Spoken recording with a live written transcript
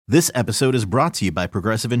This episode is brought to you by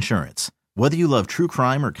Progressive Insurance. Whether you love true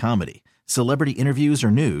crime or comedy, celebrity interviews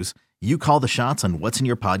or news, you call the shots on what's in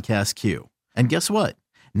your podcast queue. And guess what?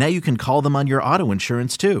 Now you can call them on your auto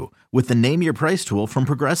insurance too with the Name Your Price tool from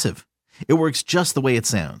Progressive. It works just the way it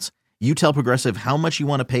sounds. You tell Progressive how much you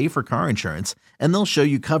want to pay for car insurance, and they'll show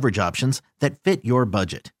you coverage options that fit your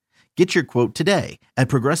budget. Get your quote today at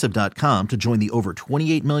Progressive.com to join the over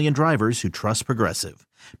 28 million drivers who trust Progressive.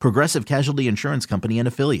 Progressive Casualty Insurance Company and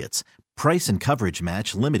Affiliates. Price and coverage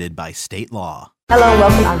match limited by state law. Hello and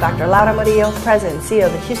welcome. I'm Dr. Laura Murillo, President and CEO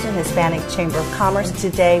of the Houston Hispanic Chamber of Commerce.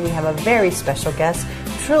 Today we have a very special guest,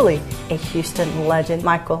 truly a Houston legend,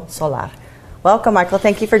 Michael Solar. Welcome, Michael.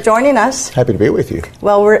 Thank you for joining us. Happy to be with you.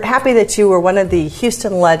 Well, we're happy that you were one of the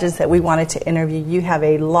Houston legends that we wanted to interview. You have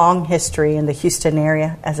a long history in the Houston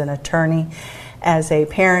area as an attorney, as a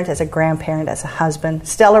parent, as a grandparent, as a husband,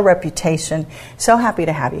 stellar reputation. So happy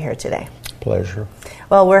to have you here today. Pleasure.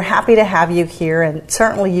 Well, we're happy to have you here, and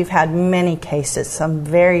certainly you've had many cases, some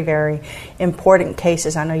very, very important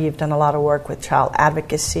cases. I know you've done a lot of work with child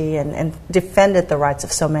advocacy and defended the rights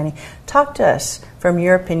of so many. Talk to us, from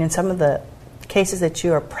your opinion, some of the cases that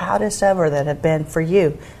you are proudest of or that have been, for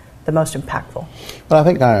you, the most impactful. Well, I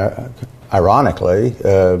think, ironically,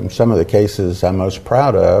 some of the cases I'm most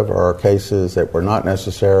proud of are cases that were not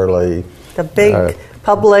necessarily the big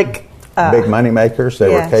public big money makers. They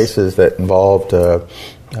yes. were cases that involved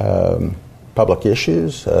public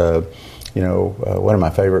issues. One of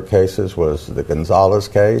my favorite cases was the Gonzalez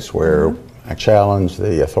case, where I challenged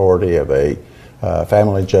the authority of a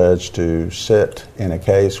family judge to sit in a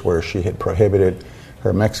case where she had prohibited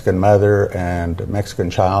her Mexican mother and Mexican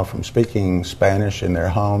child from speaking Spanish in their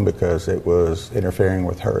home because it was interfering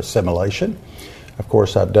with her assimilation. Of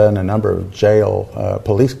course, I've done a number of jail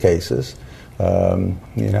police cases.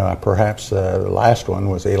 Perhaps the last one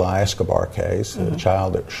was the Eli Escobar case, a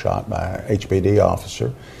child that was shot by an HPD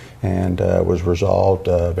officer, and was resolved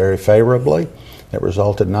very favorably. It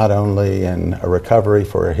resulted not only in a recovery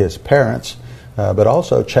for his parents, but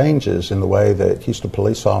also changes in the way that Houston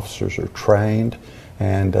police officers are trained.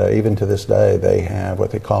 And even to this day, they have what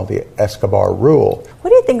they call the Escobar rule. What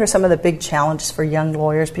do you think are some of the big challenges for young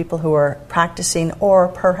lawyers, people who are practicing or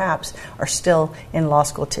perhaps are still in law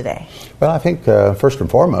school today? Well, I think first and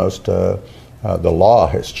foremost, the law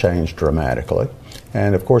has changed dramatically.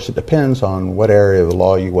 And of course, it depends on what area of the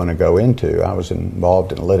law you want to go into. I was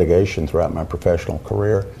involved in litigation throughout my professional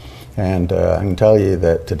career. And I can tell you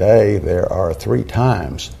that today there are 3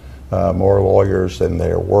 times more lawyers than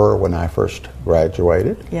there were when I first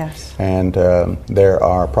graduated. Yes. And there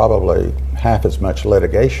are probably half as much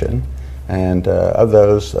litigation. And of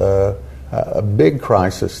those, a big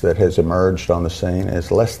crisis that has emerged on the scene is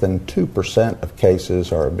less than 2% of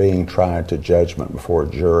cases are being tried to judgment before a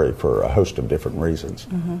jury for a host of different reasons.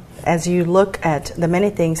 Mm-hmm. As you look at the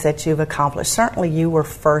many things that you've accomplished, certainly you were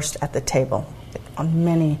first at the table on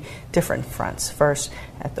many different fronts. First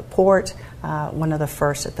at the port, one of the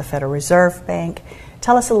first at the Federal Reserve Bank.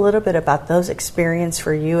 Tell us a little bit about those experiences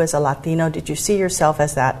for you as a Latino. Did you see yourself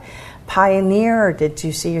as that pioneer, or did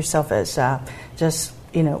you see yourself as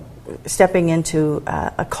stepping into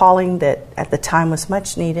a calling that at the time was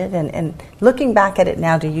much needed? And looking back at it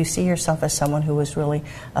now, do you see yourself as someone who was really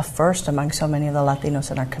a first among so many of the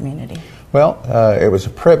Latinos in our community? Well, it was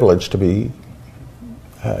a privilege to be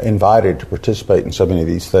invited to participate in so many of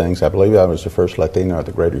these things. I believe I was the first Latino at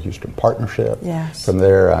the Greater Houston Partnership. Yes. From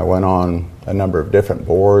there, I went on a number of different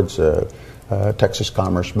boards, Texas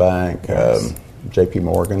Commerce Bank, yes. J.P.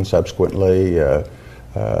 Morgan, subsequently,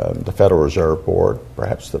 the Federal Reserve Board,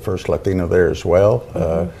 perhaps the first Latino there as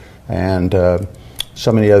well, and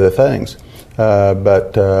so many other things.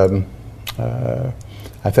 But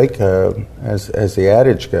I think, as the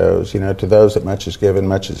adage goes, to those that much is given,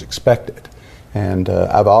 much is expected. And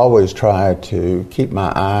I've always tried to keep my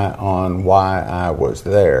eye on why I was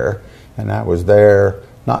there. And I was there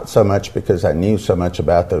not so much because I knew so much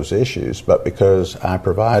about those issues, but because I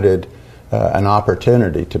provided an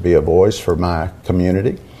opportunity to be a voice for my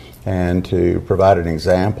community and to provide an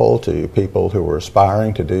example to people who were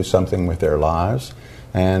aspiring to do something with their lives,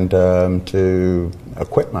 and to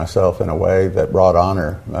equip myself in a way that brought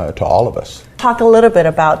honor to all of us. Talk a little bit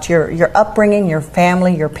about your upbringing, your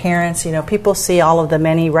family, your parents. People see all of the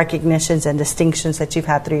many recognitions and distinctions that you've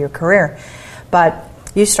had through your career. But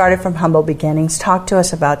You started from humble beginnings. Talk to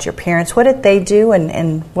us about your parents. What did they do,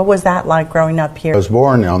 and what was that like growing up here? I was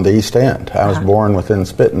born on the East End. I was born within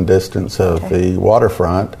spitting distance of the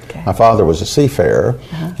waterfront. My father was a seafarer,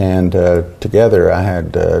 and together I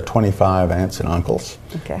had 25 aunts and uncles,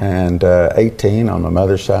 and 18 on my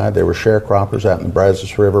mother's side. They were sharecroppers out in the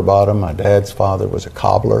Brazos River bottom. My dad's father was a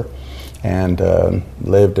cobbler and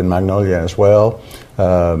lived in Magnolia as well.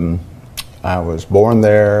 I was born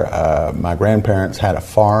there. My grandparents had a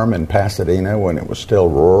farm in Pasadena when it was still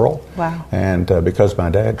rural. Wow. And because my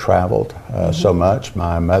dad traveled so much,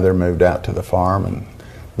 my mother moved out to the farm, and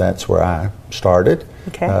that's where I started.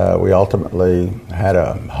 We ultimately had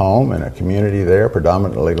a home and a community there,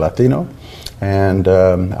 predominantly Latino. And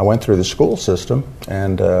I went through the school system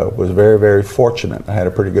and was very, very fortunate. I had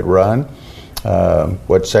a pretty good run.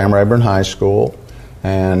 Went to Sam Rayburn High School,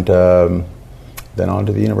 and then on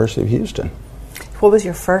to the University of Houston. What was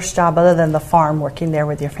your first job other than the farm, working there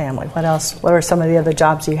with your family? What else? What were some of the other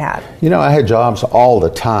jobs you had? You know, I had jobs all the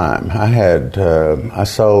time. I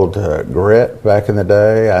sold grit back in the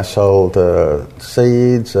day. I sold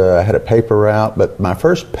seeds. I had a paper route. But my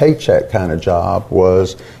first paycheck kind of job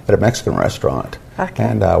was at a Mexican restaurant.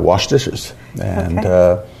 And I washed dishes. And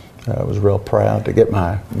I was real proud to get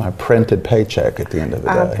my printed paycheck at the end of the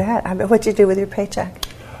day. I bet. What'd you do with your paycheck?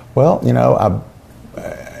 Well, you know,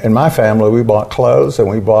 in my family, we bought clothes and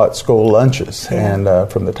we bought school lunches. And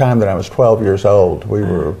from the time that I was 12 years old, we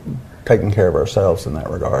were taking care of ourselves in that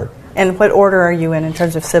regard. And what order are you in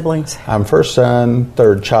terms of siblings? I'm first son,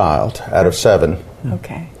 third child out of 7.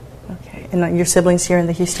 Okay. And your siblings here in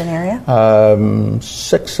the Houston area?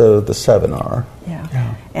 6 of the 7 are.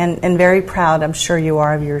 Yeah. And very proud, I'm sure you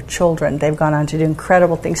are, of your children. They've gone on to do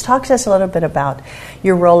incredible things. Talk to us a little bit about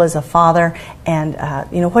your role as a father and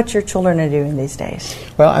what your children are doing these days.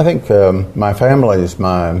 Well, I think my family is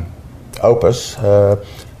my opus.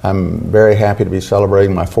 I'm very happy to be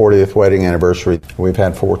celebrating my 40th wedding anniversary. We've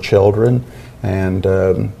had 4 children, and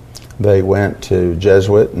they went to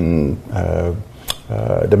Jesuit and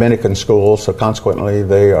Dominican schools, so consequently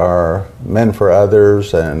they are men for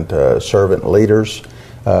others and servant leaders.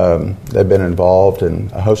 They've been involved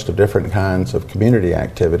in a host of different kinds of community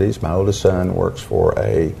activities. My oldest son works for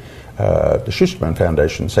the Schusterman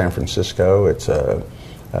Foundation in San Francisco.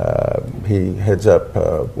 He heads up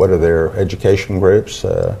what are their education groups.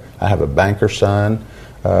 I have a banker son.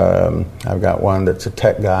 I've got one that's a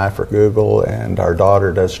tech guy for Google, and our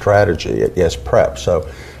daughter does strategy at Yes Prep. So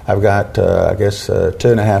I've got, 2.5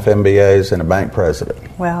 MBAs and a bank president.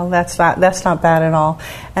 Well, that's not bad at all.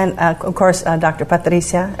 And of course, Dr.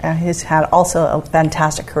 Patricia has had also a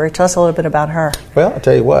fantastic career. Tell us a little bit about her. Well, I'll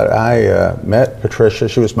tell you what, I met Patricia.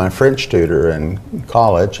 She was my French tutor in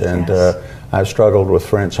college, and I've struggled with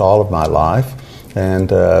French all of my life.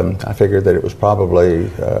 And I figured that it was probably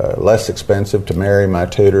less expensive to marry my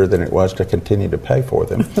tutor than it was to continue to pay for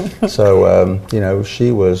them. So,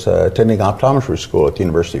 she was attending optometry school at the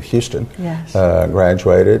University of Houston,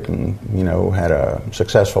 graduated and, had a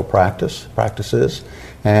successful practices.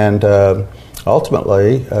 And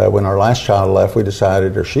ultimately, when our last child left,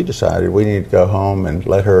 she decided we needed to go home and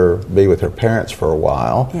let her be with her parents for a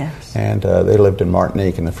while. And they lived in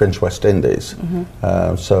Martinique in the French West Indies.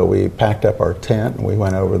 So we packed up our tent and we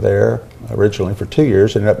went over there originally for 2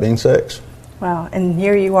 years, ended up being 6. Wow, and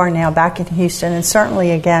here you are now back in Houston, and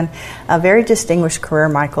certainly, again, a very distinguished career,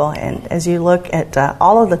 Michael. And as you look at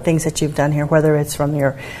all of the things that you've done here, whether it's from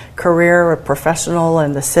your career or professional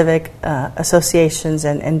and the civic associations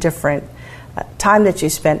and different time that you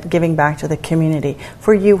spent giving back to the community,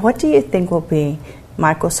 for you, what do you think will be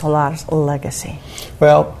Michael Solar's legacy?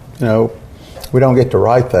 Well, we don't get to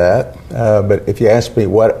write that, but if you ask me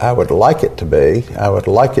what I would like it to be, I would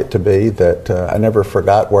like it to be that I never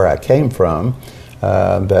forgot where I came from,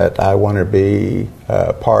 that I want to be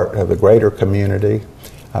part of the greater community.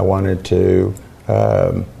 I wanted to,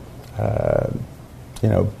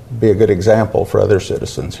 be a good example for other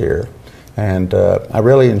citizens here. And I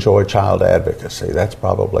really enjoy child advocacy. That's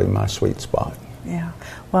probably my sweet spot. Yeah.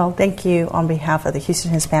 Well, thank you on behalf of the Houston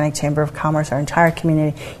Hispanic Chamber of Commerce, our entire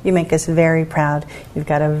community. You make us very proud. You've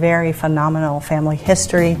got a very phenomenal family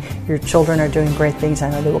history. Your children are doing great things. I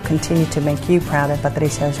know they will continue to make you proud, and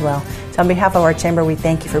Patricia as well. So on behalf of our chamber, we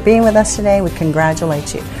thank you for being with us today. We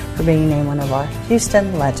congratulate you for being named one of our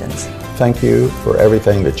Houston legends. Thank you for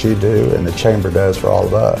everything that you do and the chamber does for all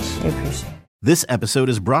of us. We appreciate it. This episode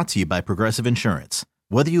is brought to you by Progressive Insurance.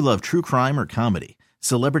 Whether you love true crime or comedy,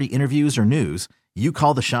 celebrity interviews or news, you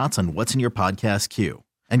call the shots on what's in your podcast queue.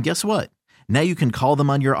 And guess what? Now you can call them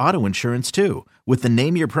on your auto insurance too with the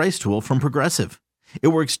Name Your Price tool from Progressive. It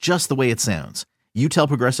works just the way it sounds. You tell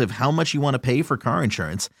Progressive how much you want to pay for car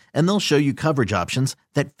insurance, and they'll show you coverage options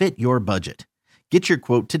that fit your budget. Get your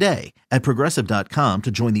quote today at Progressive.com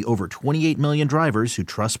to join the over 28 million drivers who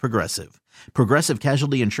trust Progressive. Progressive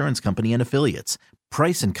Casualty Insurance Company and Affiliates.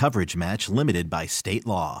 Price and coverage match limited by state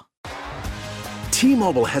law.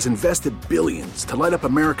 T-Mobile has invested billions to light up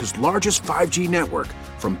America's largest 5G network,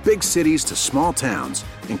 from big cities to small towns,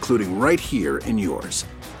 including right here in yours.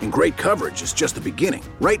 And great coverage is just the beginning.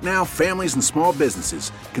 Right now, families and small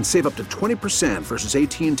businesses can save up to 20% versus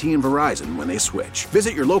AT&T and Verizon when they switch.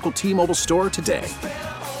 Visit your local T-Mobile store today.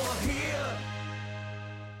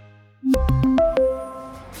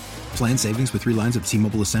 Plan savings with 3 lines of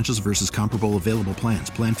T-Mobile Essentials versus comparable available plans.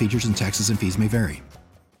 Plan features and taxes and fees may vary.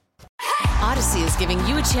 Odyssey is giving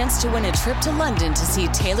you a chance to win a trip to London to see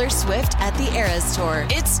Taylor Swift at the Eras Tour.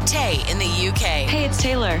 It's Tay in the UK. Hey, it's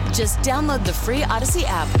Taylor. Just download the free Odyssey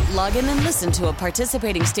app, log in and listen to a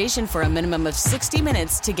participating station for a minimum of 60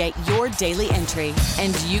 minutes to get your daily entry.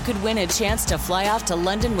 And you could win a chance to fly off to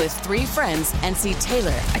London with 3 friends and see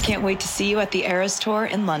Taylor. I can't wait to see you at the Eras Tour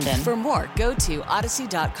in London. For more, go to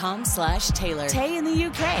odyssey.com/Taylor. Tay in the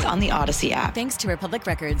UK. It's on the Odyssey app. Thanks to Republic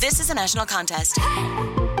Records. This is a national contest.